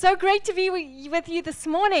So great to be with you this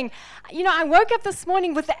morning. You know, I woke up this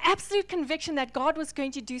morning with the absolute conviction that God was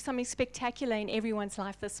going to do something spectacular in everyone's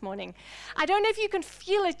life this morning. I don't know if you can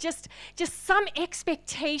feel it, just some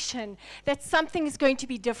expectation that something is going to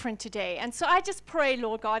be different today. And so I just pray,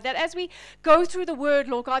 Lord God, that as we go through the word,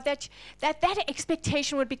 Lord God, that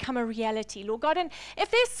expectation would become a reality, Lord God. And if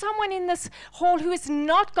there's someone in this hall who has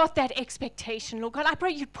not got that expectation, Lord God, I pray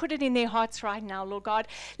you'd put it in their hearts right now, Lord God.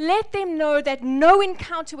 Let them know that no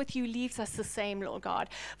encounter with you leaves us the same, Lord God.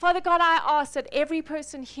 Father God, I ask that every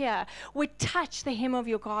person here would touch the hem of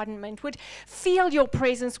your garment, would feel your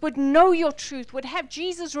presence, would know your truth, would have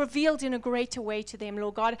Jesus revealed in a greater way to them,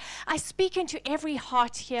 Lord God. I speak into every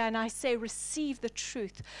heart here and I say, receive the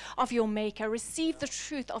truth of your Maker, receive the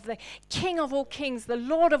truth of the King of all kings, the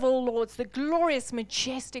Lord of all lords, the glorious,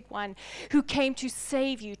 majestic one who came to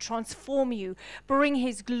save you, transform you, bring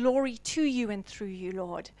his glory to you and through you,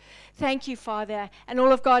 Lord. Thank you, Father. And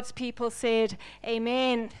all of God's people said,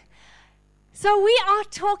 amen. So we are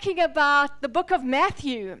talking about the book of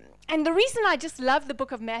Matthew. And the reason I just love the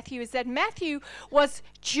book of Matthew is that Matthew was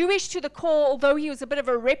Jewish to the core, although he was a bit of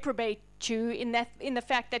a reprobate Jew in the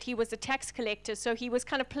fact that he was a tax collector. So he was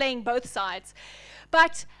kind of playing both sides.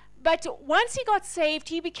 But once he got saved,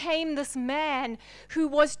 he became this man who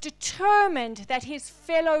was determined that his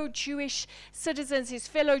fellow Jewish citizens, his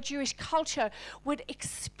fellow Jewish culture would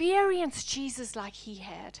experience Jesus like he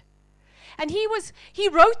had. And he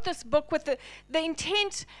wrote this book with the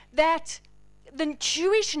intent that the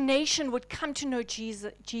Jewish nation would come to know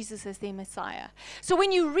Jesus as their Messiah. So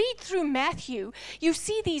when you read through Matthew, you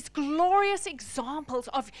see these glorious examples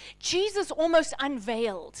of Jesus almost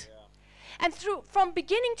unveiled. Yeah. And from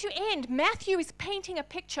beginning to end, Matthew is painting a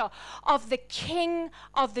picture of the King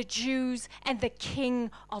of the Jews and the King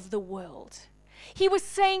of the world. He was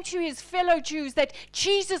saying to his fellow Jews that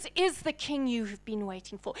Jesus is the King you have been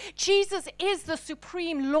waiting for. Jesus is the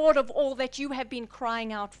supreme Lord of all that you have been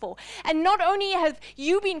crying out for. And not only have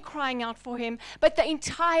you been crying out for him, but the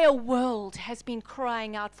entire world has been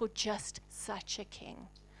crying out for just such a king.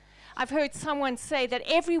 I've heard someone say that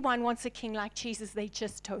everyone wants a king like Jesus, they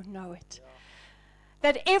just don't know it. Yeah.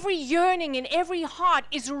 That every yearning in every heart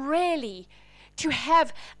is really to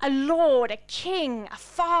have a Lord, a King, a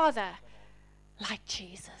Father like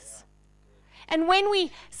Jesus. And when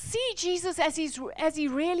we see Jesus as he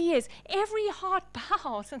really is, every heart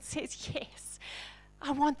bows and says, yes,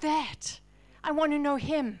 I want that. I want to know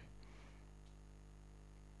him.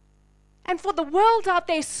 And for the world out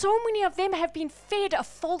there, so many of them have been fed a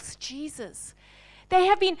false Jesus. They've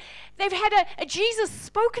had a Jesus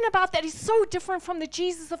spoken about that is so different from the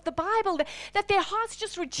Jesus of the Bible that their hearts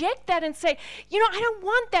just reject that and say, you know, I don't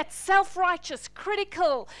want that self-righteous,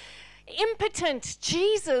 critical, impotent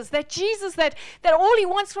Jesus that all he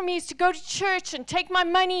wants from me is to go to church and take my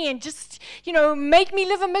money and just, you know, make me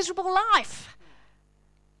live a miserable life.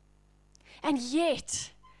 And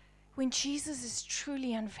yet, when Jesus is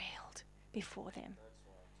truly unveiled before them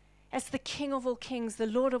as the King of all kings, the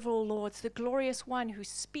Lord of all lords, the glorious one who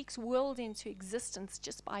speaks world into existence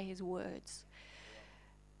just by his words,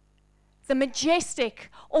 the majestic,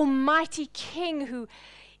 almighty King who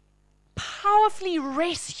powerfully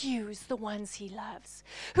rescues the ones he loves,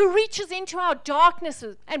 who reaches into our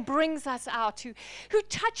darknesses and brings us out, who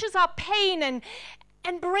touches our pain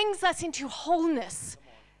and brings us into wholeness.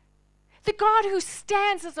 The God who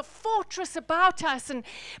stands as a fortress about us and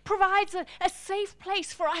provides a safe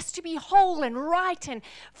place for us to be whole and right and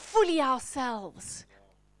fully ourselves.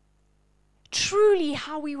 Truly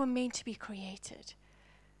how we were meant to be created.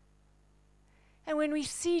 And when we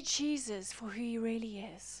see Jesus for who he really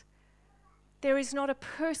is, there is not a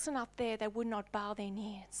person up there that would not bow their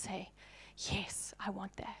knee and say, yes, I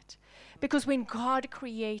want that. Because when God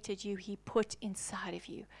created you, he put inside of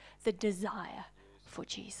you the desire for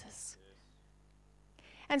Jesus.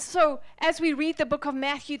 And so, as we read the book of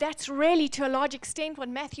Matthew, that's really, to a large extent, what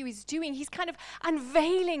Matthew is doing. He's kind of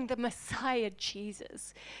unveiling the Messiah,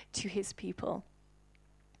 Jesus, to his people.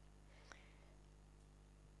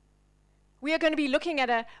 We are going to be looking at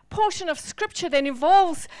a portion of Scripture that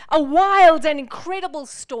involves a wild and incredible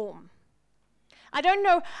storm. I don't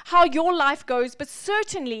know how your life goes, but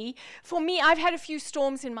certainly, for me, I've had a few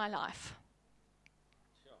storms in my life.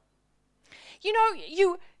 You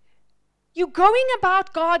know, you're going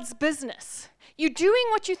about God's business. You're doing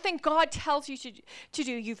what you think God tells you to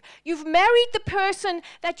do. You've married the person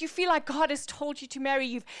that you feel like God has told you to marry.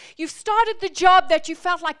 You've started the job that you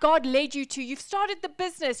felt like God led you to. You've started the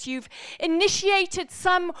business. You've initiated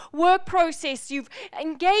some work process. You've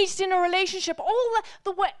engaged in a relationship.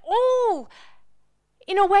 All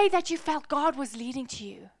in a way that you felt God was leading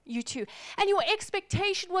you to. And your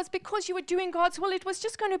expectation was, because you were doing God's will, it was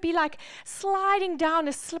just going to be like sliding down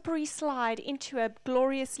a slippery slide into a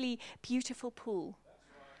gloriously beautiful pool.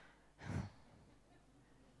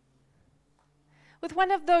 With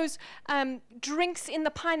one of those drinks in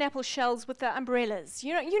the pineapple shells with the umbrellas.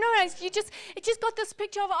 It just got this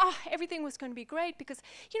picture of, everything was going to be great because,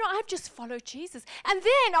 I've just followed Jesus. And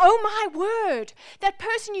then, oh my word, that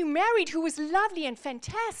person you married who was lovely and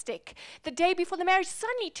fantastic the day before the marriage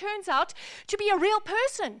suddenly turns out to be a real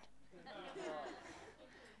person.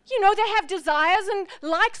 They have desires and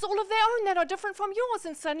likes all of their own that are different from yours,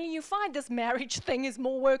 and suddenly you find this marriage thing is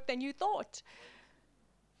more work than you thought.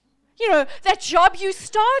 That job you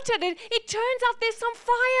started, it turns out there's some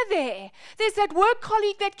fire there. There's that work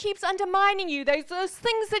colleague that keeps undermining you. There's those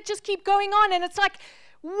things that just keep going on, and it's like,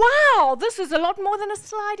 wow, this is a lot more than a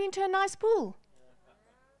slide into a nice pool.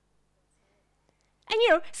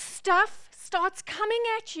 And stuff starts coming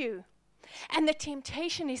at you. And the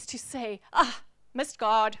temptation is to say, missed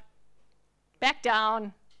God, back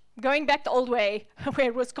down, going back the old way, where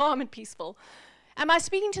it was calm and peaceful. Am I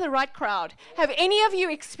speaking to the right crowd? Have any of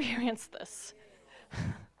you experienced this?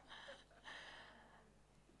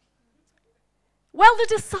 Well, the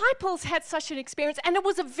disciples had such an experience, and it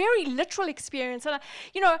was a very literal experience. And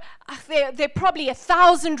there are probably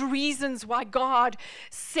 1,000 reasons why God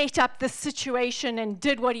set up this situation and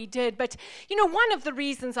did what he did. But, one of the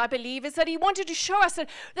reasons, I believe, is that he wanted to show us that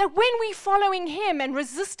when we're following him and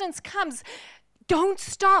resistance comes, don't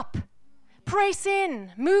stop. Press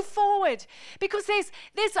in, move forward, because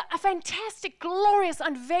there's a fantastic, glorious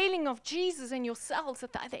unveiling of Jesus and yourselves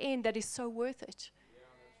at the other end that is so worth it. Yeah,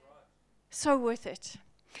 that's right. So worth it.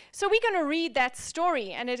 So we're going to read that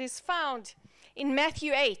story, and it is found in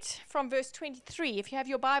Matthew 8 from verse 23. If you have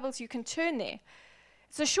your Bibles, you can turn there.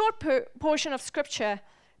 It's a short portion of scripture,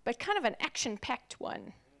 but kind of an action-packed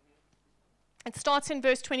one. It starts in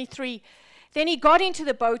verse 23. Then he got into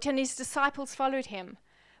the boat, and his disciples followed him.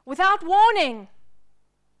 Without warning,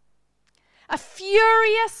 a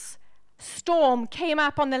furious storm came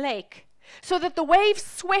up on the lake, so that the waves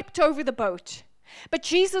swept over the boat. But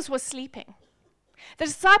Jesus was sleeping. The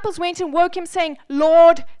disciples went and woke him, saying,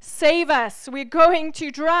 "Lord, save us, we're going to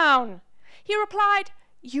drown." He replied,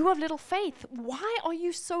 "You of little faith, why are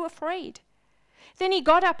you so afraid?" Then he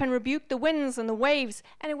got up and rebuked the winds and the waves,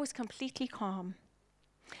 and it was completely calm.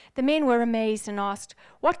 The men were amazed and asked,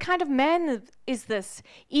 "What kind of man is this?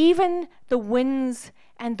 Even the winds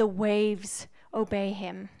and the waves obey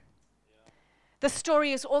him." Yeah. The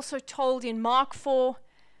story is also told in Mark 4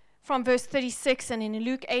 from verse 36 and in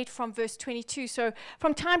Luke 8 from verse 22. So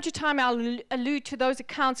from time to time I'll allude to those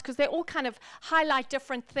accounts because they all kind of highlight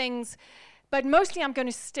different things. But mostly I'm going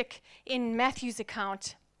to stick in Matthew's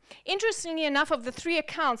account. Interestingly enough, of the three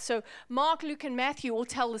accounts, so Mark, Luke, and Matthew all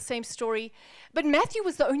tell the same story, but Matthew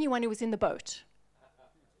was the only one who was in the boat.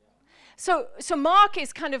 So Mark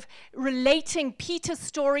is kind of relating Peter's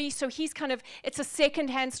story, so it's a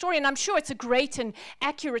second-hand story, and I'm sure it's a great and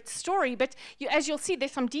accurate story, but as you'll see,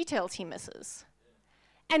 there's some details he misses.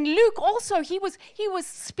 And Luke also, he was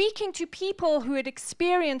speaking to people who had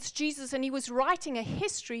experienced Jesus, and he was writing a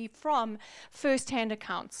history from first-hand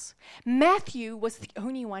accounts. Matthew was the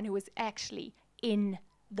only one who was actually in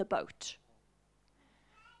the boat.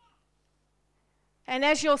 And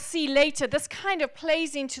as you'll see later, this kind of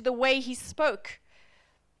plays into the way he spoke.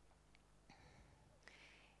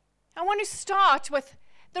 I want to start with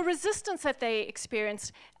the resistance that they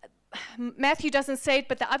experienced. Matthew doesn't say it,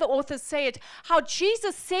 but the other authors say it, how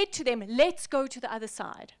Jesus said to them, "Let's go to the other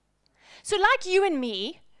side." So like you and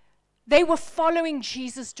me, they were following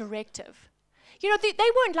Jesus' directive. They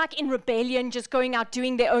weren't like in rebellion, just going out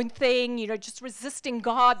doing their own thing, just resisting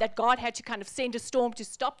God, that God had to kind of send a storm to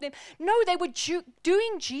stop them. No, they were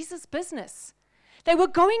doing Jesus' business. They were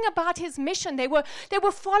going about his mission. They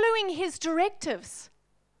were following his directives.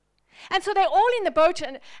 And so they're all in the boat,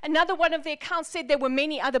 and another one of the accounts said there were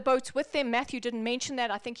many other boats with them. Matthew didn't mention that.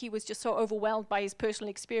 I think he was just so overwhelmed by his personal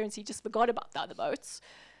experience, he just forgot about the other boats.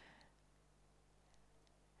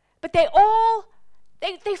 But they're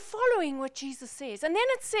following what Jesus says. And then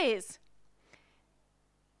it says,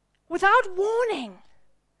 without warning.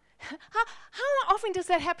 How often does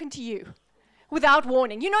that happen to you? Without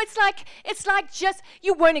warning. It's like just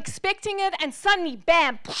you weren't expecting it, and suddenly,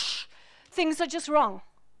 bam, things are just wrong.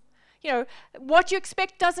 What you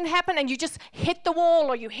expect doesn't happen, and you just hit the wall,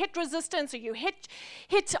 or you hit resistance, or you hit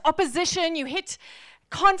opposition, you hit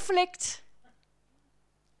conflict.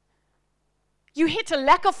 You hit a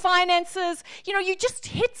lack of finances. You just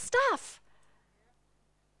hit stuff.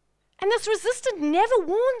 And this resistance never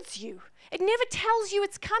warns you. It never tells you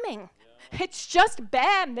it's coming. It's just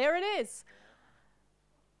bam, there it is.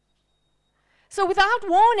 So without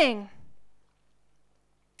warning,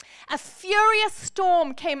 a furious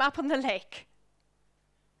storm came up on the lake.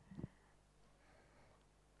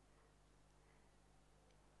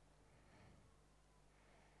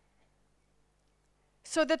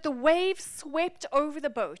 So that the waves swept over the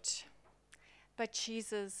boat, but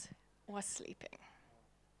Jesus was sleeping.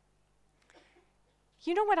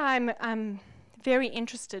 You know what I'm very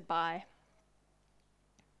interested by?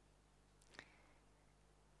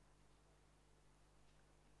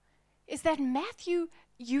 Is that Matthew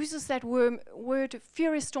uses that word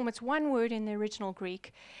furious storm. It's one word in the original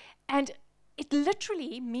Greek, and it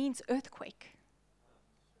literally means earthquake.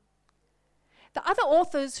 The other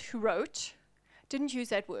authors who wrote didn't use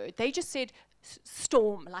that word. They just said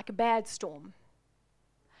storm, like a bad storm.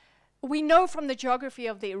 We know from the geography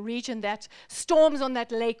of the region that storms on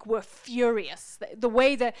that lake were furious. The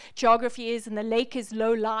way the geography is, and the lake is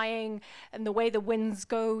low-lying, and the way the winds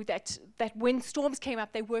go, that when storms came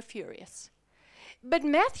up, they were furious. But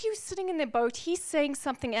Matthew's sitting in the boat, he's saying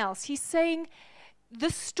something else. He's saying the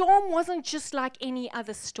storm wasn't just like any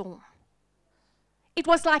other storm. It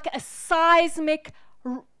was like a seismic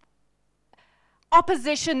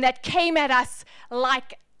opposition that came at us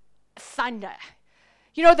like thunder.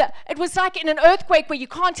 You know, it was like in an earthquake where you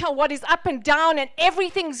can't tell what is up and down and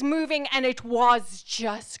everything's moving, and it was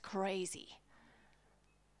just crazy.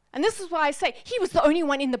 And this is why I say he was the only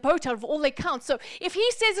one in the boat out of all the accounts. So if he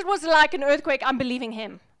says it was like an earthquake, I'm believing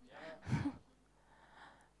him. Yeah.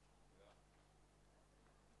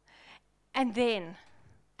 And then,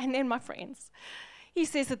 my friends, he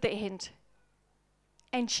says at the end,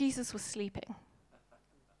 and Jesus was sleeping.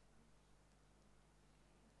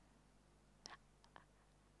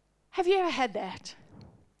 Have you ever had that?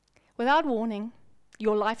 Without warning,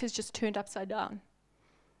 your life is just turned upside down.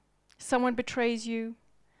 Someone betrays you,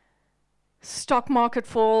 stock market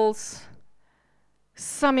falls,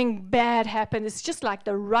 something bad happens. It's just like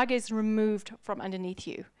the rug is removed from underneath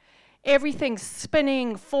you. Everything's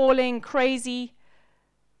spinning, falling, crazy.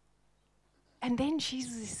 And then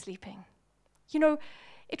Jesus is sleeping. You know,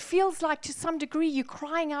 it feels like to some degree you're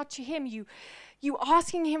crying out to him, you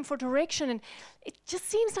asking him for direction, and it just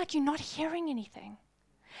seems like you're not hearing anything.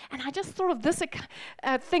 And I just thought of this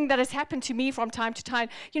thing that has happened to me from time to time.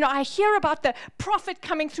 You know, I hear about the prophet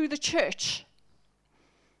coming through the church.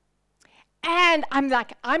 And I'm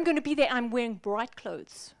like, I'm going to be there. I'm wearing bright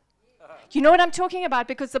clothes. You know what I'm talking about?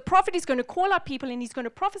 Because the prophet is going to call out people and he's going to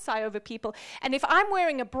prophesy over people. And if I'm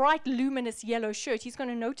wearing a bright, luminous yellow shirt, he's going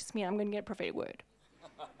to notice me and I'm going to get a prophetic word.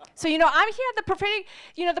 So, you know, I'm here,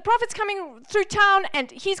 the prophet's coming through town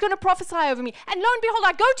and he's going to prophesy over me. And lo and behold,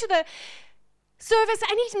 I go to the service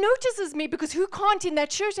and he notices me because who can't in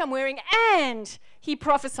that shirt I'm wearing? And he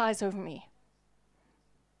prophesies over me.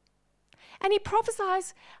 And he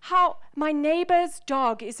prophesies how my neighbor's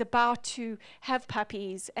dog is about to have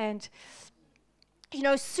puppies. And, you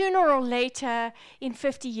know, sooner or later, in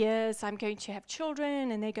 50 years, I'm going to have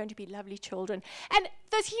children and they're going to be lovely children. And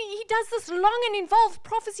he does this long and involved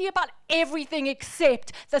prophecy about everything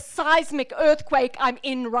except the seismic earthquake I'm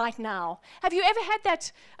in right now. Have you ever had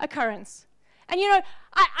that occurrence? And, you know,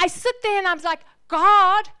 I sit there and I'm like,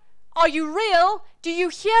 God, are you real? Do you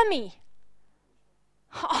hear me?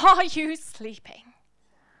 Are you sleeping?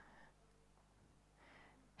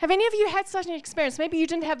 Have any of you had such an experience? Maybe you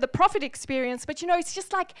didn't have the prophet experience, but you know,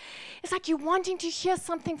 it's like you're wanting to hear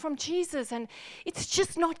something from Jesus and it's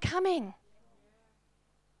just not coming.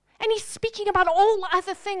 And he's speaking about all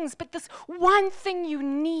other things, but this one thing you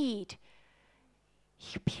need,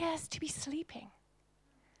 he appears to be sleeping.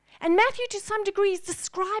 And Matthew, to some degree, is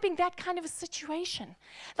describing that kind of a situation.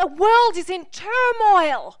 The world is in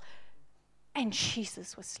turmoil, and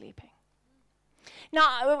Jesus was sleeping.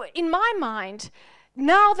 Now, in my mind,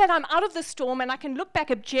 now that I'm out of the storm and I can look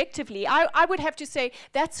back objectively, I would have to say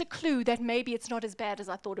that's a clue that maybe it's not as bad as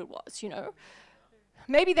I thought it was, you know.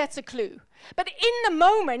 Maybe that's a clue. But in the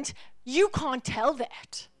moment, you can't tell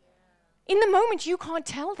that. In the moment, you can't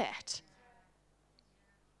tell that.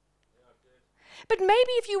 But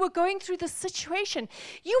maybe if you were going through this situation,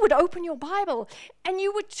 you would open your Bible and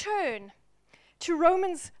you would turn to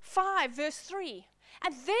Romans 5, verse 3.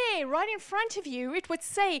 And there, right in front of you, it would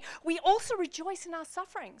say, we also rejoice in our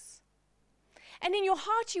sufferings. And in your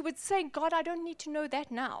heart, you would say, God, I don't need to know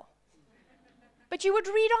that now. But you would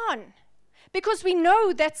read on, because we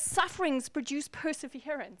know that sufferings produce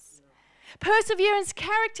perseverance. Perseverance,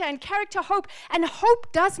 character, and character, hope. And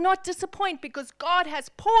hope does not disappoint because God has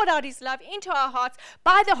poured out his love into our hearts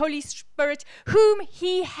by the Holy Spirit, whom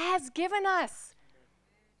he has given us.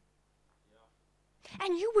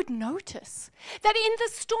 And you would notice that in the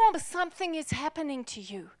storm, something is happening to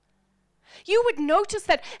you. You would notice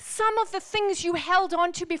that some of the things you held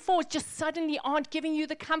on to before just suddenly aren't giving you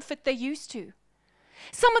the comfort they used to.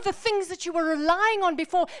 Some of the things that you were relying on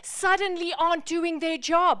before suddenly aren't doing their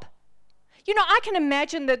job. You know, I can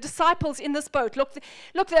imagine the disciples in this boat. Look,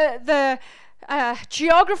 the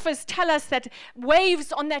geographers tell us that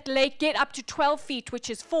waves on that lake get up to 12 feet, which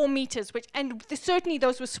is 4 meters. And certainly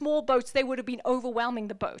those were small boats. They would have been overwhelming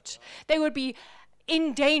the boat. They would be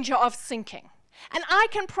in danger of sinking. And I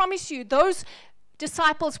can promise you, those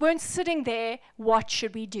disciples weren't sitting there, what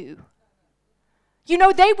should we do? You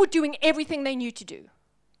know, they were doing everything they knew to do.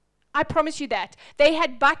 I promise you that. They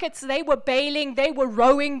had buckets, they were bailing, they were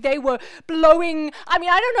rowing, they were blowing. I mean,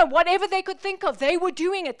 I don't know, whatever they could think of, they were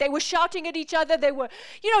doing it. They were shouting at each other. They were,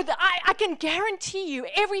 you know, I can guarantee you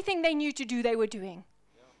everything they knew to do, they were doing.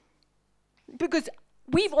 Because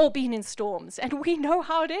we've all been in storms and we know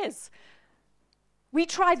how it is. We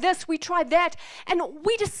tried this, we tried that, and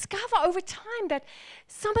we discover over time that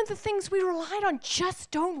some of the things we relied on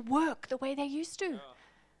just don't work the way they used to.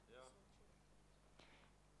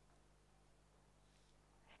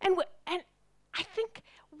 And I think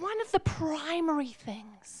one of the primary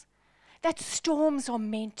things that storms are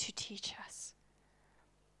meant to teach us,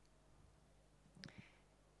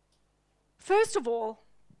 first of all,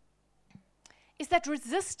 is that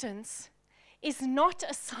resistance is not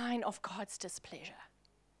a sign of God's displeasure.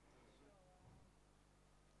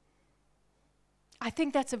 I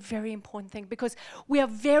think that's a very important thing because we are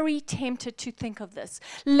very tempted to think of this.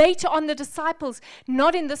 Later on, the disciples,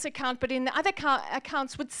 not in this account, but in the other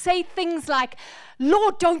accounts, would say things like,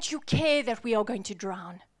 Lord, don't you care that we are going to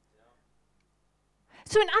drown?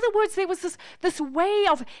 So in other words, there was this way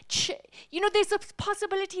of, there's a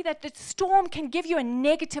possibility that the storm can give you a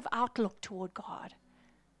negative outlook toward God.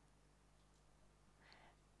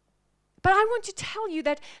 But I want to tell you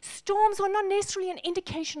that storms are not necessarily an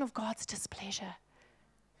indication of God's displeasure.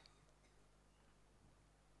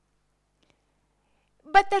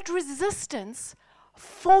 But that resistance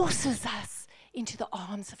forces us into the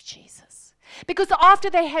arms of Jesus. Because after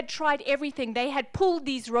they had tried everything, they had pulled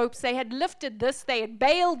these ropes, they had lifted this, they had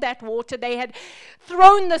bailed that water, they had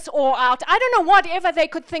thrown this oar out. I don't know whatever they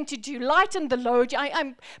could think to do, lighten the load.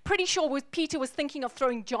 I'm pretty sure Peter was thinking of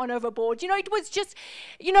throwing John overboard. It was just,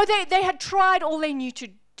 they had tried all they knew to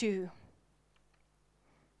do.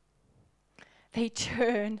 They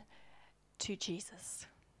turn to Jesus.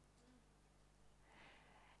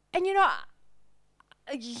 And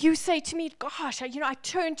you say to me, gosh, I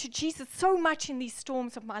turn to Jesus so much in these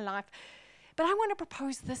storms of my life. But I want to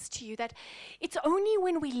propose this to you, that it's only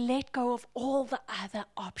when we let go of all the other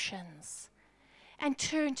options and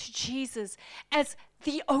turn to Jesus as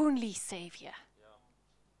the only Savior,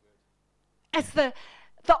 as the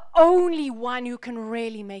only one who can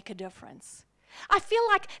really make a difference. I feel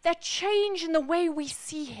like that change in the way we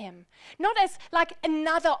see him, not as like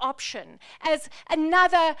another option, as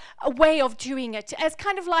another way of doing it, as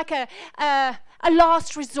kind of like a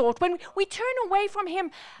last resort. When we turn away from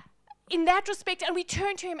him in that respect and we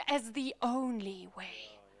turn to him as the only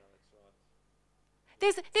way.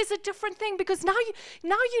 There's a different thing, because now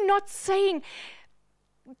you're not saying,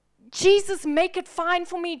 Jesus, make it fine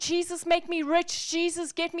for me. Jesus, make me rich.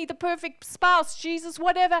 Jesus, get me the perfect spouse. Jesus,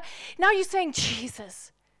 whatever. Now you're saying,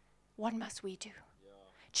 Jesus, what must we do? Yeah.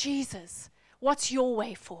 Jesus, what's your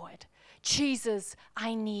way forward? Jesus,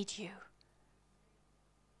 I need you.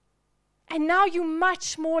 And now you're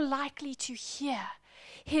much more likely to hear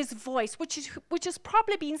his voice, which has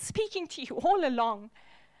probably been speaking to you all along,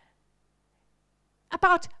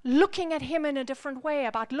 about looking at him in a different way,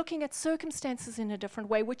 about looking at circumstances in a different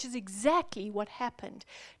way, which is exactly what happened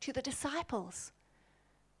to the disciples.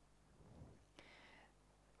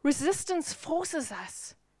 Resistance forces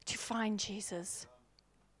us to find Jesus.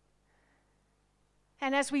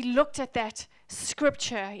 And as we looked at that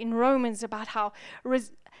scripture in Romans about how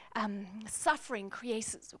suffering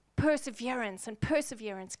creates perseverance, and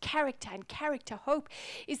perseverance, character, and character, hope,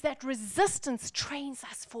 is that resistance trains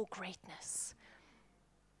us for greatness.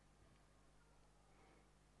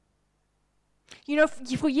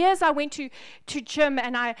 For years I went to gym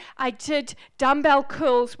and I did dumbbell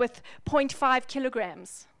curls with 0.5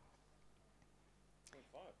 kilograms.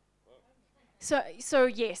 So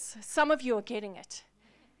yes, some of you are getting it.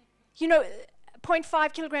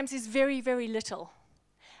 0.5 kilograms is very, very little.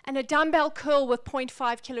 And a dumbbell curl with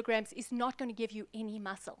 0.5 kilograms is not going to give you any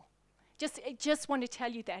muscle. Just want to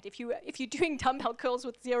tell you that. If you're doing dumbbell curls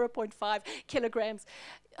with 0.5 kilograms,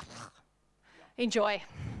 enjoy.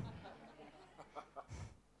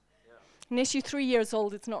 Unless you're 3 years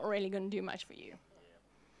old, it's not really going to do much for you.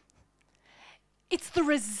 It's the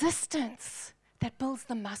resistance that builds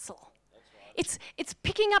the muscle. It's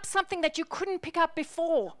picking up something that you couldn't pick up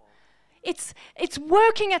before. It's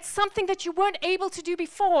working at something that you weren't able to do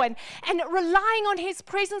before, and relying on His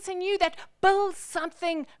presence in you that builds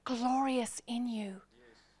something glorious in you.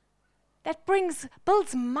 That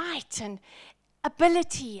builds might and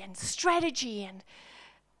ability and strategy and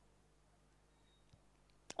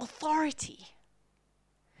authority.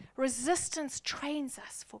 Resistance trains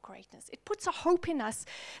us for greatness. It puts a hope in us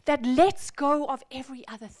that lets go of every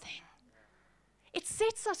other thing. It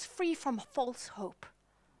sets us free from false hope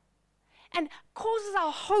and causes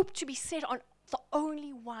our hope to be set on the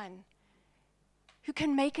only one who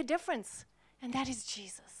can make a difference, and that is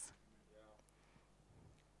Jesus.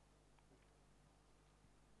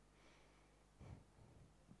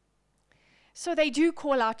 So they do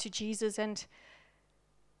call out to Jesus, and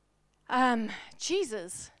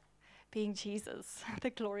Jesus, being Jesus, the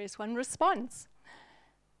glorious one, responds.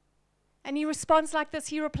 And He responds like this.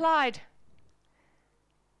 He replied,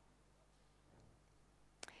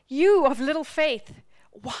 "You of little faith,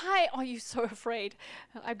 why are you so afraid?"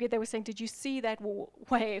 I bet they were saying, "Did you see that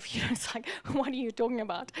wave?" It's like, what are you talking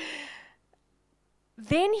about?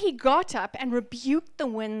 Then He got up and rebuked the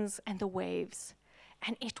winds and the waves,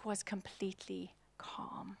 and it was completely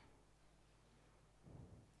calm.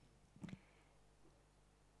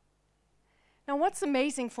 Now, what's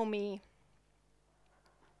amazing for me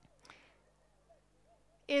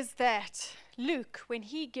is that Luke, when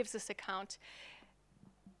he gives this account,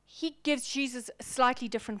 he gives Jesus slightly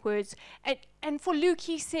different words. And for Luke,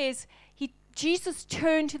 he says, Jesus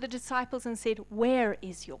turned to the disciples and said, "Where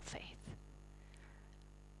is your faith?"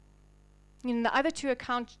 In the other two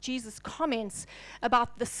accounts, Jesus comments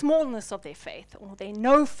about the smallness of their faith, or their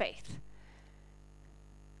no faith.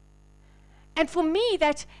 And for me,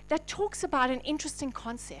 that talks about an interesting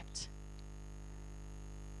concept.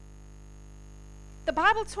 The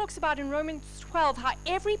Bible talks about in Romans 12 how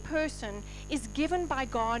every person is given by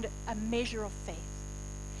God a measure of faith.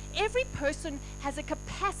 Every person has a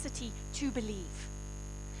capacity to believe.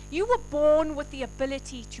 You were born with the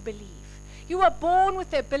ability to believe. You were born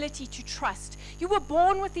with the ability to trust. You were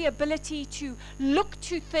born with the ability to look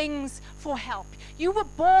to things for help. You were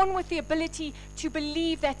born with the ability to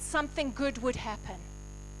believe that something good would happen.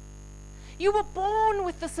 You were born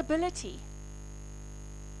with this ability.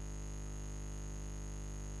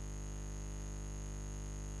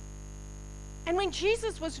 And when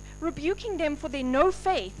Jesus was rebuking them for their no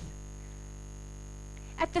faith,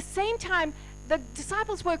 at the same time, the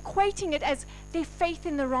disciples were equating it as their faith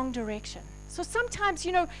in the wrong direction. So sometimes,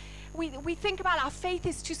 we think about our faith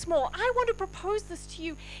is too small. I want to propose this to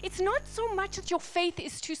you. It's not so much that your faith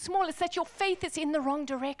is too small, it's that your faith is in the wrong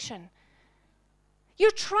direction.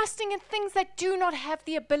 You're trusting in things that do not have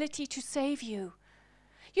the ability to save you.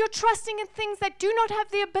 You're trusting in things that do not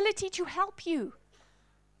have the ability to help you.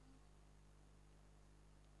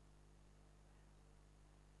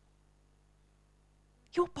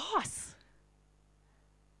 Your boss,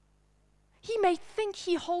 he may think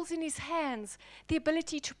he holds in his hands the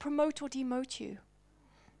ability to promote or demote you.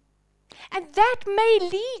 And that may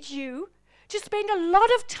lead you to spend a lot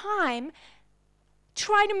of time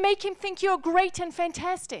trying to make him think you're great and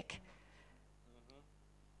fantastic.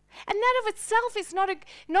 And that of itself is not a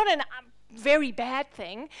very bad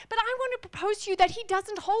thing, but I want to propose to you that he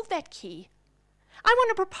doesn't hold that key. I want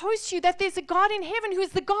to propose to you that there's a God in heaven who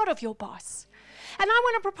is the God of your boss. And I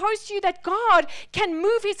want to propose to you that God can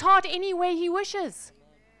move his heart any way he wishes.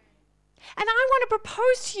 And I want to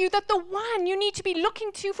propose to you that the one you need to be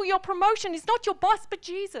looking to for your promotion is not your boss, but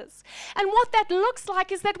Jesus. And what that looks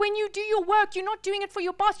like is that when you do your work, you're not doing it for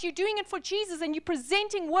your boss, you're doing it for Jesus, and you're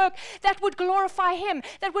presenting work that would glorify him,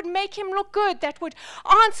 that would make him look good, that would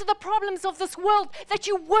answer the problems of this world, that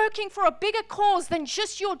you're working for a bigger cause than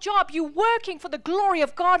just your job. You're working for the glory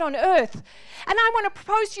of God on earth. And I want to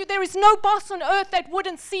propose to you there is no boss on earth that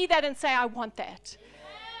wouldn't see that and say, I want that.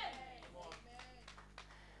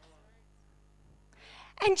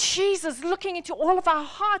 And Jesus, looking into all of our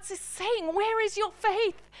hearts, is saying, where is your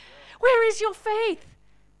faith? Where is your faith?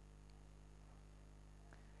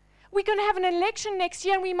 We're going to have an election next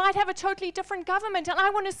year, and we might have a totally different government. And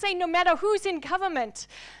I want to say, no matter who's in government,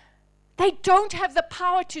 they don't have the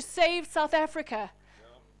power to save South Africa.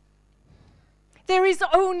 There is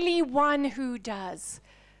only one who does.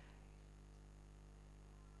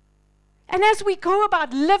 And as we go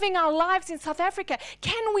about living our lives in South Africa,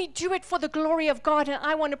 can we do it for the glory of God? And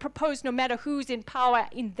I want to propose, no matter who's in power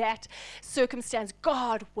in that circumstance,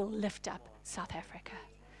 God will lift up South Africa.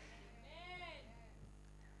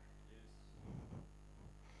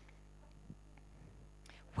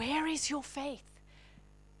 Where is your faith?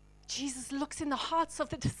 Jesus looks in the hearts of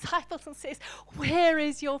the disciples and says, where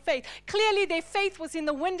is your faith? Clearly their faith was in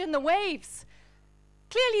the wind and the waves.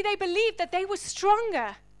 Clearly they believed that they were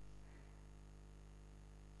stronger.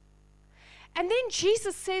 And then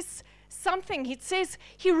Jesus says something. It says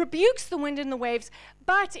he rebukes the wind and the waves.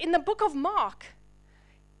 But in the book of Mark,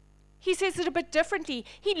 he says it a bit differently.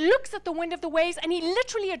 He looks at the wind of the waves and he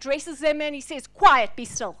literally addresses them and he says, quiet, be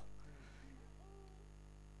still.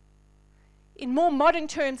 In more modern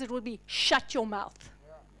terms, it would be, shut your mouth.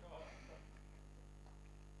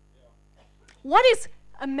 What is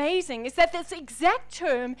amazing is that this exact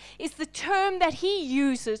term is the term that he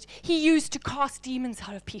used to cast demons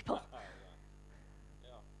out of people.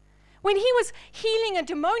 When he was healing a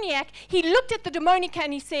demoniac, he looked at the demoniac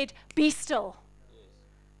and he said, be still.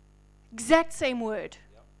 Exact same word.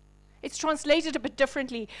 It's translated a bit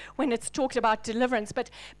differently when it's talked about deliverance, but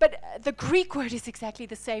the Greek word is exactly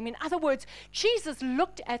the same. In other words, Jesus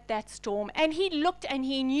looked at that storm, and he looked and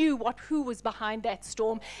he knew who was behind that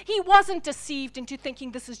storm. He wasn't deceived into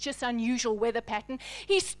thinking this is just unusual weather pattern.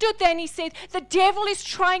 He stood there and he said, the devil is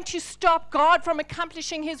trying to stop God from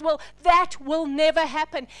accomplishing his will. That will never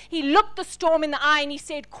happen. He looked the storm in the eye and he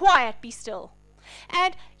said, quiet, be still.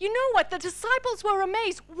 And you know what? The disciples were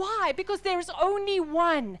amazed. Why? Because there is only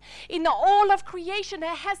one in the all of creation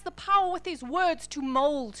that has the power with his words to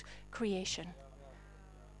mold creation.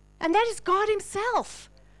 And that is God himself.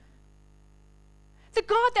 The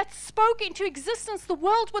God that spoke into existence the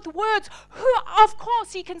world with words, who, of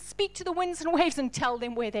course, he can speak to the winds and waves and tell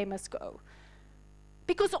them where they must go.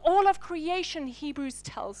 Because all of creation, Hebrews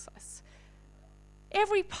tells us,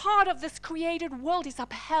 every part of this created world is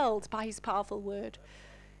upheld by his powerful word.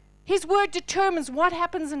 His word determines what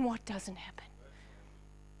happens and what doesn't happen.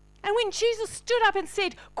 And when Jesus stood up and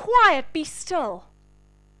said, quiet, be still,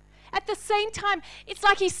 at the same time, it's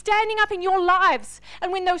like he's standing up in your lives.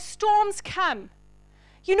 And when those storms come,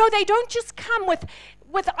 you know, they don't just come with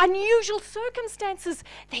unusual circumstances.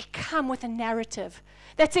 They come with a narrative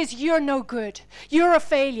that says, you're no good. You're a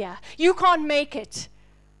failure. You can't make it.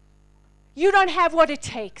 You don't have what it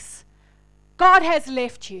takes. God has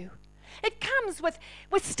left you. It comes with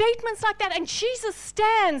statements like that. And Jesus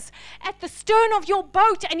stands at the stern of your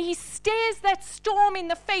boat and he stares that storm in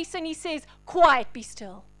the face and he says, quiet, be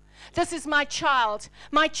still. This is my child,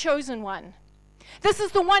 my chosen one. This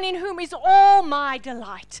is the one in whom is all my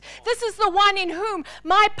delight. This is the one in whom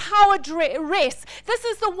my power rests. This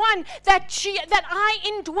is the one that I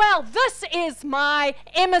indwell. This is my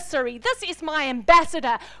emissary. This is my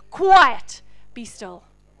ambassador. Quiet, be still.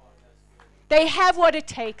 They have what it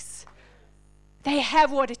takes. They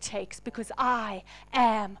have what it takes because I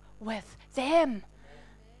am with them.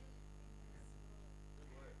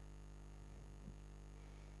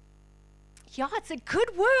 Yeah, it's a good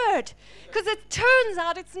word because it turns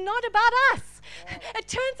out it's not about us. It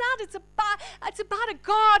turns out it's about a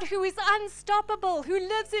God who is unstoppable, who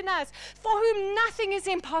lives in us, for whom nothing is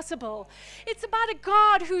impossible. It's about a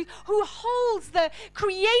God who holds the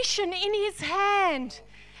creation in his hand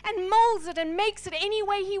and molds it and makes it any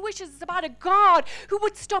way he wishes. It's about a God who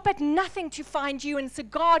would stop at nothing to find you, and it's a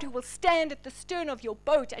God who will stand at the stern of your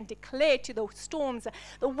boat and declare to the storms,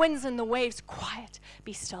 the winds and the waves, quiet,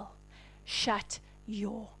 be still. Shut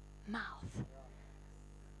your mouth.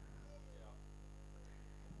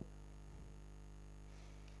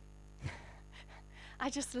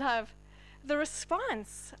 I just love the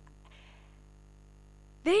response.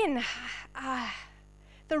 Then,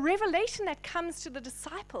 the revelation that comes to the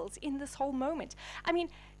disciples in this whole moment. I mean,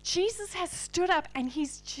 Jesus has stood up and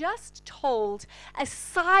he's just told a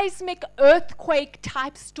seismic earthquake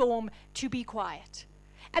type storm to be quiet.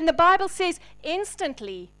 And the Bible says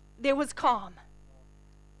instantly, there was calm.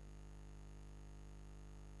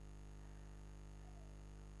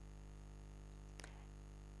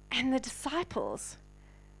 And the disciples,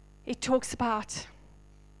 it talks about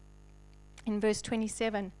in verse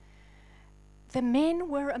 27, the men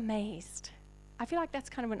were amazed. I feel like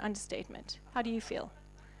that's kind of an understatement. How do you feel?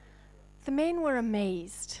 The men were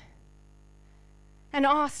amazed and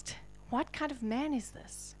asked, what kind of man is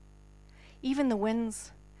this? Even the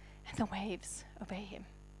winds and the waves obey him.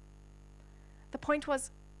 The point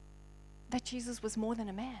was that Jesus was more than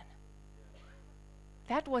a man.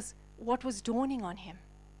 That was what was dawning on him,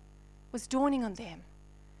 was dawning on them.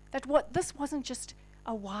 That this wasn't just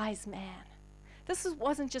a wise man. This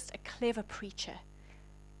wasn't just a clever preacher.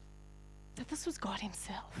 That this was God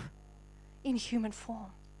himself in human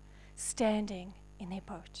form, standing in their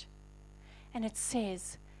boat. And it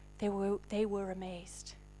says they were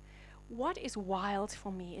amazed. What is wild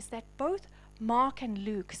for me is that both Mark and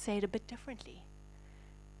Luke say it a bit differently.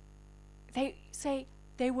 They say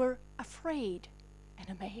they were afraid and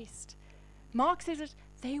amazed. Mark says it,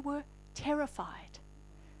 they were terrified.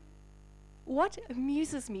 What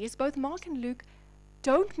amuses me is both Mark and Luke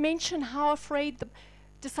don't mention how afraid the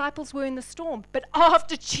disciples were in the storm, but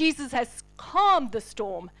after Jesus has calmed the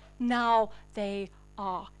storm, now they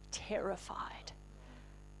are terrified.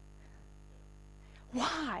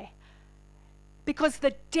 Why? Because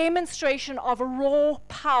the demonstration of a raw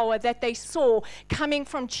power that they saw coming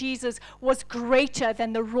from Jesus was greater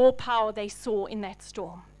than the raw power they saw in that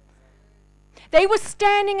storm. They were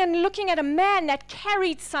standing and looking at a man that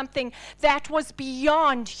carried something that was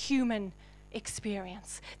beyond human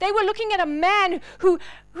experience. They were looking at a man who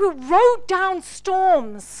rode down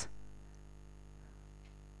storms.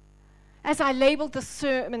 As I labeled the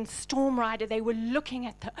sermon Storm Rider, they were looking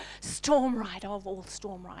at the storm rider of all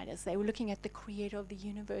storm riders. They were looking at the creator of the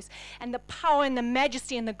universe. And the power and the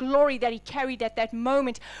majesty and the glory that he carried at that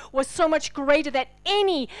moment was so much greater than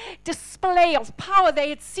any display of power they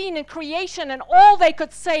had seen in creation. And all they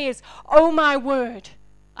could say is, oh my word.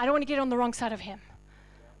 I don't want to get on the wrong side of him.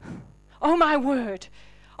 Oh my word.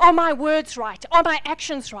 Are my words right? Are my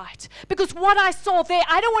actions right? Because what I saw there,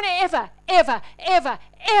 I don't want to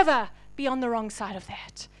ever be on the wrong side of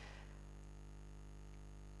that.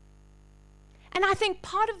 And I think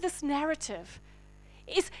part of this narrative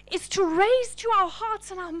is to raise to our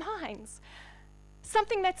hearts and our minds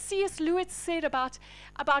something that C.S. Lewis said about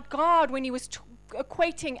God when he was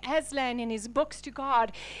equating Aslan in his books to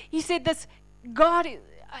God. He said this,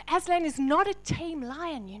 Aslan is not a tame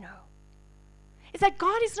lion, you know. It's that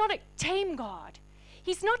God is not a tame God.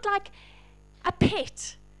 He's not like a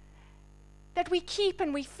pet that we keep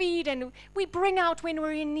and we feed and we bring out when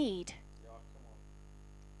we're in need.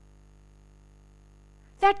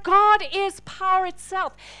 That God is power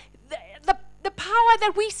itself. The power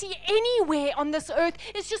that we see anywhere on this earth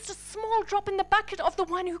is just a small drop in the bucket of the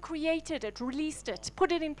one who created it, released it,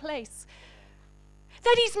 put it in place.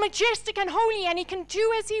 That he's majestic and holy and he can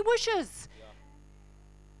do as he wishes.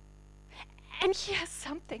 And here's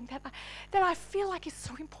something that I feel like is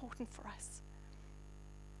so important for us.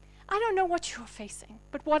 I don't know what you're facing,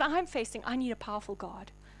 but what I'm facing, I need a powerful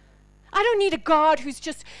God. I don't need a God who's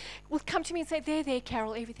just will come to me and say, there,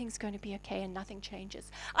 Carol, everything's going to be okay and nothing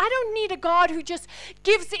changes. I don't need a God who just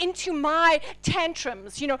gives into my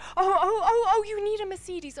tantrums, you know, oh, you need a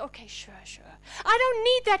Mercedes. Okay, sure. I don't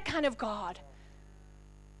need that kind of God.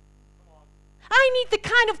 I need the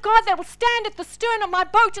kind of God that will stand at the stern of my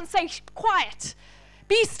boat and say, quiet,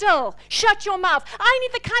 be still, shut your mouth. I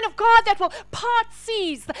need the kind of God that will part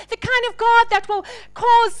seas, the kind of God that will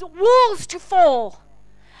cause walls to fall,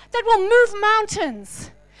 that will move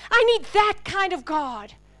mountains. I need that kind of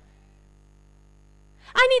God.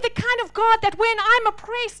 I need the kind of God that when I'm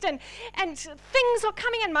oppressed and things are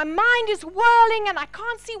coming and my mind is whirling and I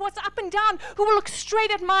can't see what's up and down, who will look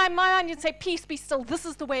straight at my mind and say, peace, be still, this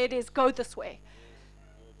is the way it is, go this way.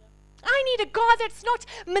 I need a God that's not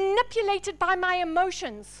manipulated by my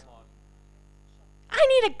emotions. I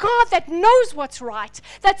need a God that knows what's right,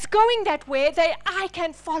 that's going that way, that I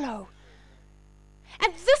can follow.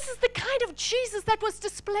 And this is the kind of Jesus that was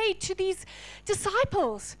displayed to these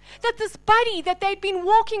disciples. That this buddy that they'd been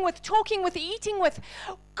walking with, talking with, eating with,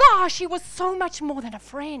 gosh, he was so much more than a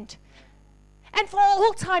friend. And for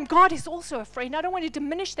all time, God is also a friend. I don't want to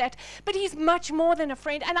diminish that, but he's much more than a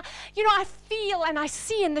friend. And I feel and I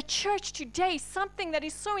see in the church today something that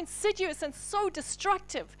is so insidious and so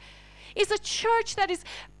destructive. Is a church that is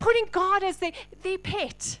putting God as their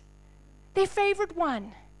pet, their favorite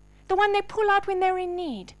one. The one they pull out when they're in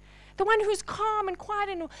need. The one who's calm and quiet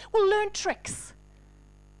and will learn tricks.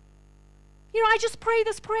 You know, I just pray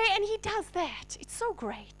this prayer and he does that. It's so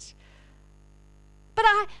great. But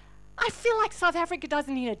I feel like South Africa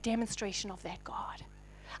doesn't need a demonstration of that God.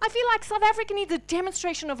 I feel like South Africa needs a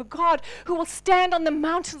demonstration of a God who will stand on the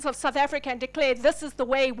mountains of South Africa and declare, this is the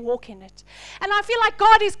way, walk in it. And I feel like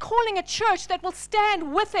God is calling a church that will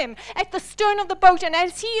stand with him at the stern of the boat. And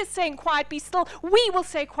as he is saying, quiet, be still, we will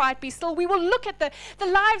say, quiet, be still. We will look at the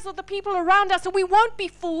lives of the people around us and we won't be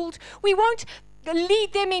fooled. We won't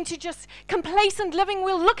lead them into just complacent living.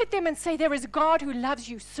 We'll look at them and say, there is a God who loves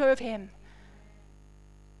you. Serve him.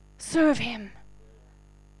 Serve him.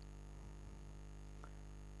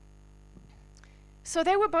 So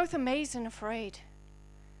they were both amazed and afraid.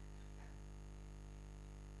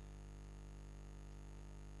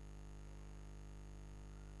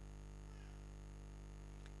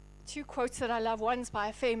 Two quotes that I love. One's by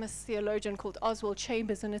a famous theologian called Oswald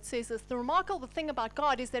Chambers, and it says this: the remarkable thing about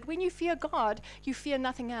God is that when you fear God, you fear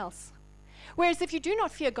nothing else. Whereas if you do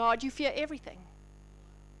not fear God, you fear everything.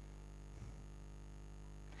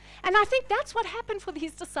 And I think that's what happened for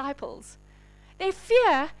these disciples. Their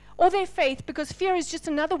fear or their faith, because fear is just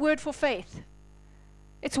another word for faith.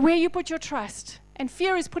 It's where you put your trust. And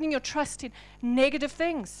fear is putting your trust in negative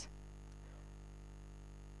things.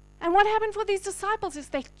 And what happened for these disciples is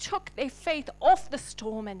they took their faith off the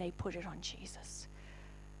storm and they put it on Jesus.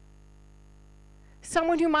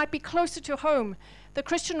 Someone who might be closer to home, the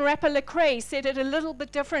Christian rapper Lecrae said it a little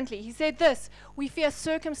bit differently. He said this: we fear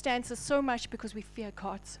circumstances so much because we fear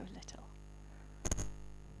God so little.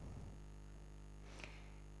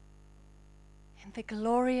 And the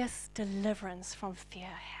glorious deliverance from fear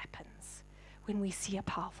happens when we see a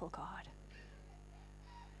powerful God.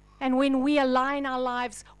 And when we align our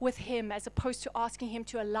lives with Him as opposed to asking Him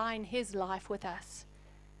to align His life with us.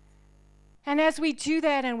 And as we do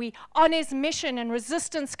that and we on His mission and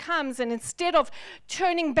resistance comes, and instead of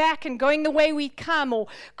turning back and going the way we come or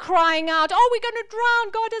crying out, oh, we're going to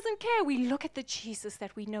drown, God doesn't care, we look at the Jesus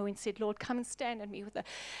that we know and said, Lord, come and stand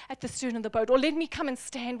at the stern of the boat, or let me come and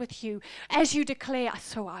stand with you. As you declare,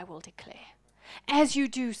 so I will declare. As you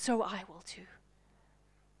do, so I will do.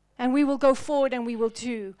 And we will go forward and we will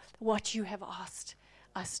do what you have asked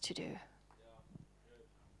us to do.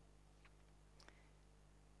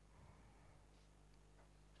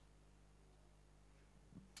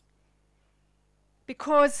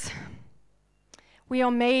 Because we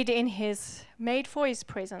are made for His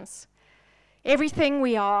presence. Everything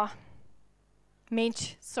we are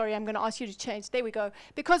meant, I'm going to ask you to change. There we go.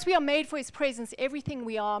 Because we are made for His presence, everything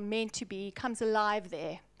we are meant to be comes alive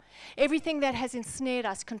there. Everything that has ensnared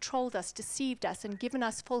us, controlled us, deceived us, and given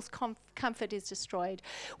us false comfort is destroyed.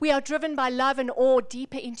 We are driven by love and awe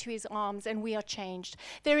deeper into His arms, and we are changed.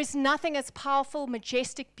 There is nothing as powerful,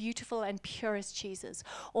 majestic, beautiful, and pure as Jesus.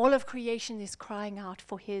 All of creation is crying out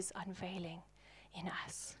for His unveiling in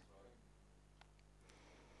us.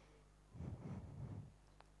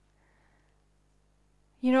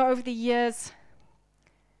 You know, over the years,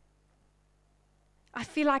 I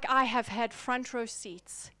feel like I have had front row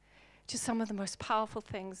seats to some of the most powerful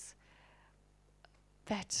things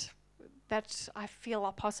that I feel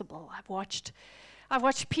are possible. I've watched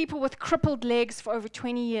people with crippled legs for over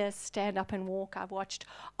 20 years stand up and walk. I've watched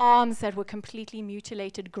arms that were completely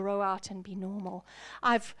mutilated grow out and be normal.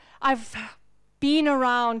 I've been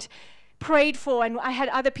around, prayed for, and I had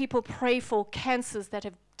other people pray for cancers that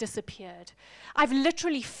have disappeared. I've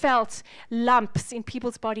literally felt lumps in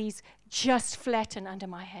people's bodies just flatten under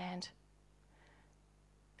my hand.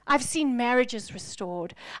 I've seen marriages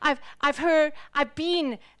restored. I've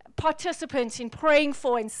been participants in praying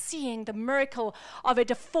for and seeing the miracle of a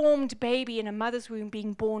deformed baby in a mother's womb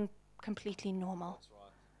being born completely normal. That's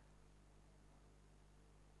right.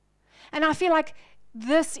 And I feel like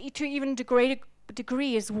this, to even a greater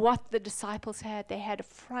degree, is what the disciples had. They had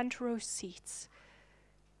front row seats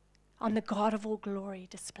on the God of all glory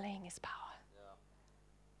displaying His power. Yeah.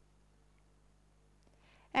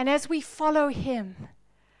 And as we follow Him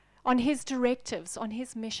on His directives, on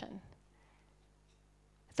His mission,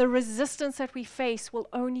 the resistance that we face will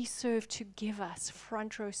only serve to give us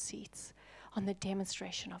front row seats on the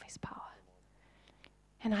demonstration of His power.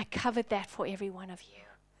 And I covered that for every one of you,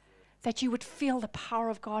 that you would feel the power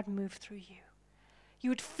of God move through you.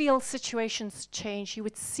 You would feel situations change. You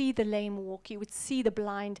would see the lame walk. You would see the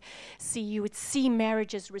blind see. You would see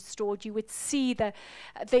marriages restored. You would see the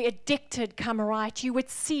addicted come right. You would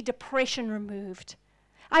see depression removed.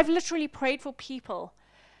 I've literally prayed for people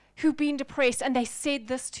who've been depressed, and they said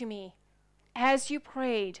this to me: as you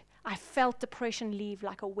prayed, I felt depression leave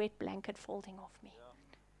like a wet blanket folding off me.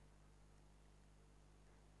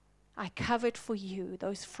 I covered for you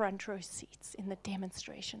those front row seats in the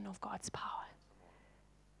demonstration of God's power.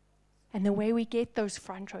 And the way we get those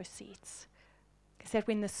front row seats is that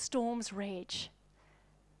when the storms rage,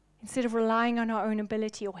 instead of relying on our own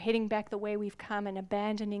ability or heading back the way we've come and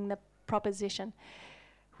abandoning the proposition,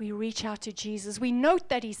 we reach out to Jesus. We note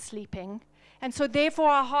that He's sleeping, and so therefore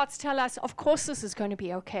our hearts tell us, of course this is going to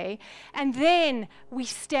be okay. And then we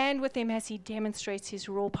stand with Him as He demonstrates His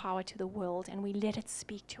raw power to the world, and we let it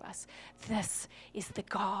speak to us. This is the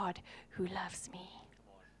God who loves me.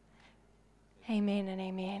 Amen and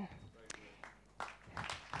amen.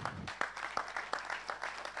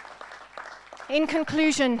 In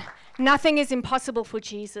conclusion, nothing is impossible for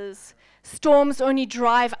Jesus. Storms only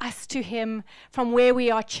drive us to Him from where we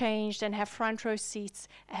are changed and have front row seats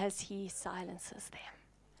as He silences them.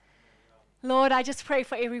 Lord, I just pray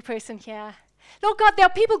for every person here. Lord God, there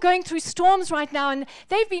are people going through storms right now, and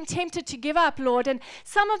they've been tempted to give up, Lord. And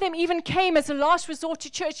some of them even came as a last resort to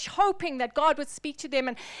church, hoping that God would speak to them.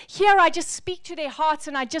 And here I just speak to their hearts,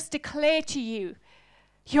 and I just declare to you,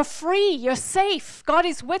 You're free. You're safe. God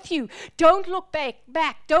is with you. Don't look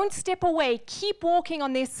back. Don't step away. Keep walking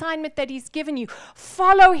on the assignment that He's given you.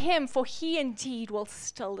 Follow Him, for He indeed will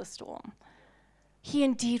still the storm. He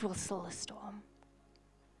indeed will still the storm.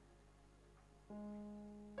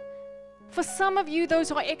 For some of you, those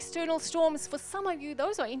are external storms. For some of you,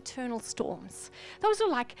 those are internal storms. Those are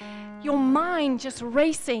like your mind just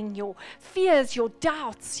racing, your fears, your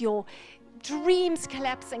doubts, your dreams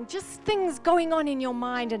collapsing, just things going on in your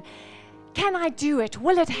mind. And can I do it?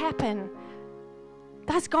 Will it happen?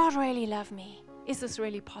 Does God really love me? Is this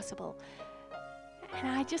really possible? And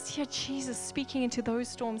I just hear Jesus speaking into those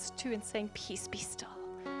storms too and saying, peace, be still.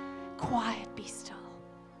 Quiet, be still.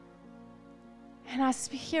 And I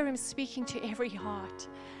hear Him speaking to every heart.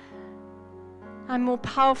 I'm more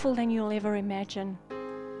powerful than you'll ever imagine.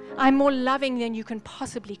 I'm more loving than you can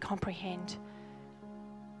possibly comprehend.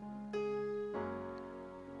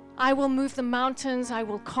 I will move the mountains. I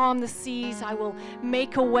will calm the seas. I will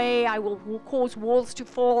make a way. I will cause walls to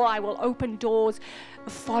fall. I will open doors.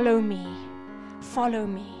 Follow me. Follow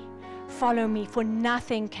me. Follow me, for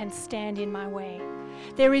nothing can stand in my way.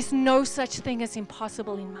 There is no such thing as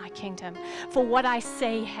impossible in my kingdom. For what I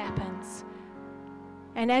say happens.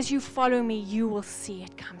 And as you follow me, you will see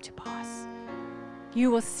it come to pass.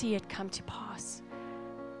 You will see it come to pass.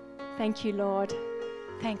 Thank you, Lord.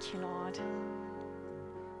 Thank you, Lord.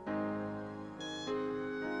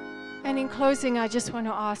 And in closing, I just want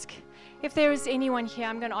to ask, if there is anyone here,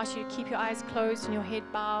 I'm going to ask you to keep your eyes closed and your head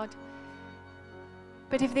bowed.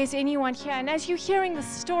 But if there's anyone here, and as you're hearing the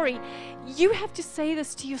story, you have to say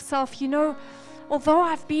this to yourself, although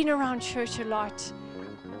I've been around church a lot,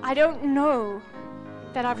 I don't know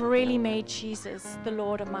that I've really made Jesus the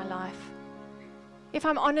Lord of my life. If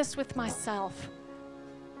I'm honest with myself,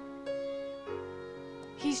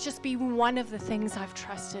 He's just been one of the things I've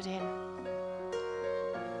trusted in.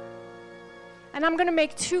 And I'm going to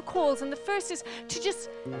make two calls, and the first is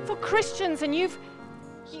for Christians, and you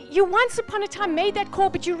once upon a time made that call,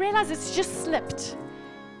 but you realize it's just slipped.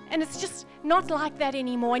 And it's just not like that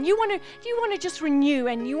anymore. And you want to just renew,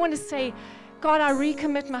 and you want to say, God, I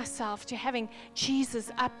recommit myself to having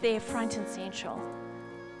Jesus up there front and central.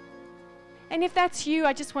 And if that's you,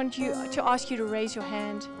 I just want to ask you to raise your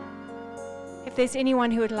hand. If there's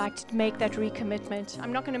anyone who would like to make that recommitment.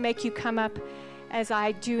 I'm not going to make you come up as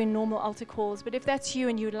I do in normal altar calls, but if that's you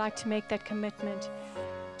and you would like to make that commitment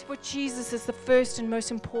to put Jesus as the first and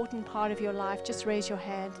most important part of your life, just raise your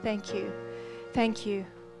hand. Thank you. Thank you.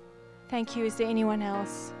 Thank you. Is there anyone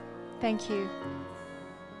else? Thank you.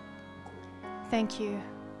 Thank you.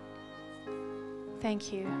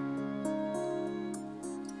 Thank you.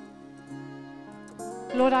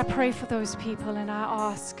 Lord, I pray for those people, and I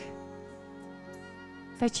ask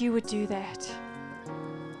that you would do that.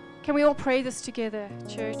 Can we all pray this together,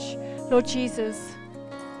 church? Lord Jesus,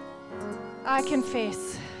 I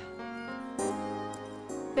confess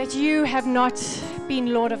that you have not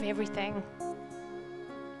been Lord of everything.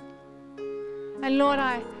 And Lord,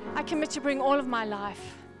 I commit to bring all of my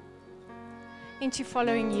life into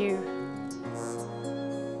following you.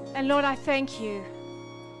 And Lord, I thank you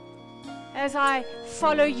as I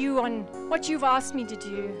follow you on what you've asked me to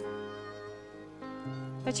do,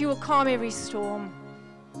 that you will calm every storm.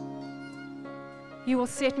 You will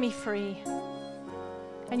set me free,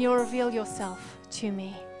 and you'll reveal yourself to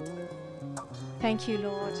me. Thank you,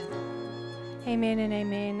 Lord. Amen and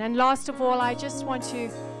amen. And last of all, I just want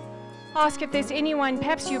to ask if there's anyone,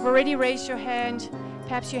 perhaps you've already raised your hand,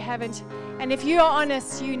 perhaps you haven't. And if you are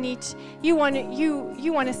honest, you want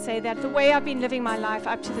to say that the way I've been living my life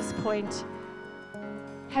up to this point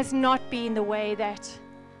has not been the way that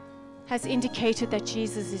has indicated that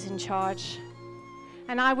Jesus is in charge.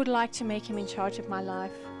 And I would like to make him in charge of my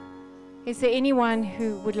life. Is there anyone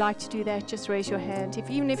who would like to do that? Just raise your hand.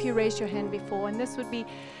 Even if you raised your hand before, and this would be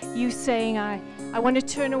you saying, I want to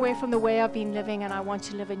turn away from the way I've been living, and I want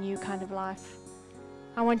to live a new kind of life.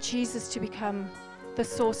 I want Jesus to become the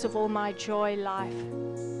source of all my joy, life,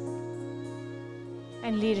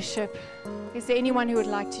 and leadership. Is there anyone who would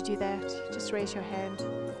like to do that? Just raise your hand.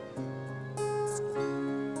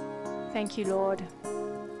 Thank you, Lord.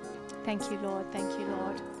 Thank you, Lord. Thank you,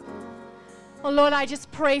 Lord. Oh, Lord, I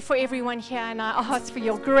just pray for everyone here, and I ask for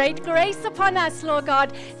your great grace upon us, Lord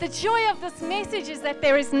God. The joy of this message is that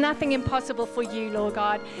there is nothing impossible for you, Lord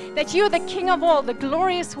God. That you're the King of all, the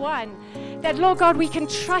glorious one. That, Lord God, we can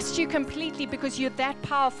trust you completely because you're that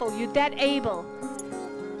powerful, you're that able.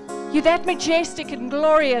 You're that majestic and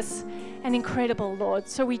glorious and incredible, Lord.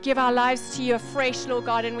 So we give our lives to you afresh, Lord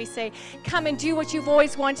God, and we say, come and do what you've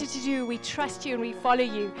always wanted to do. We trust you and we follow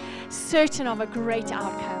you, certain of a great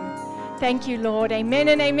outcome. Thank you, Lord. Amen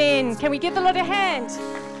and amen. Can we give the Lord a hand?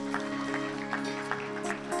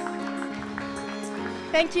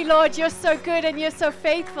 Thank you, Lord. You're so good and you're so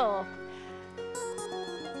faithful.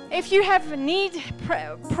 If you have need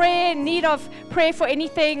of prayer for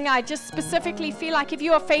anything, I just specifically feel like if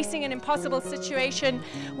you are facing an impossible situation,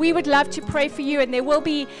 we would love to pray for you, and there will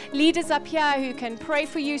be leaders up here who can pray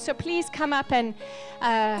for you. So please come up and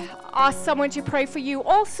ask someone to pray for you.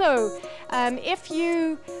 Also, if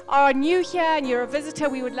you are new here and you're a visitor,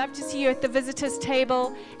 we would love to see you at the visitors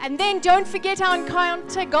table. And then don't forget our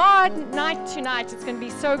Encounter God night tonight. It's going to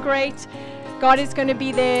be so great. God is going to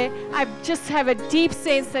be there. I just have a deep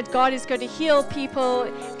sense that God is going to heal people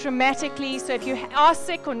dramatically. So if you are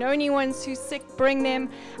sick or know anyone who's sick, bring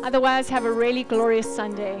them. Otherwise, have a really glorious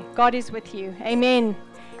Sunday. God is with you. Amen.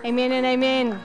 Amen and amen.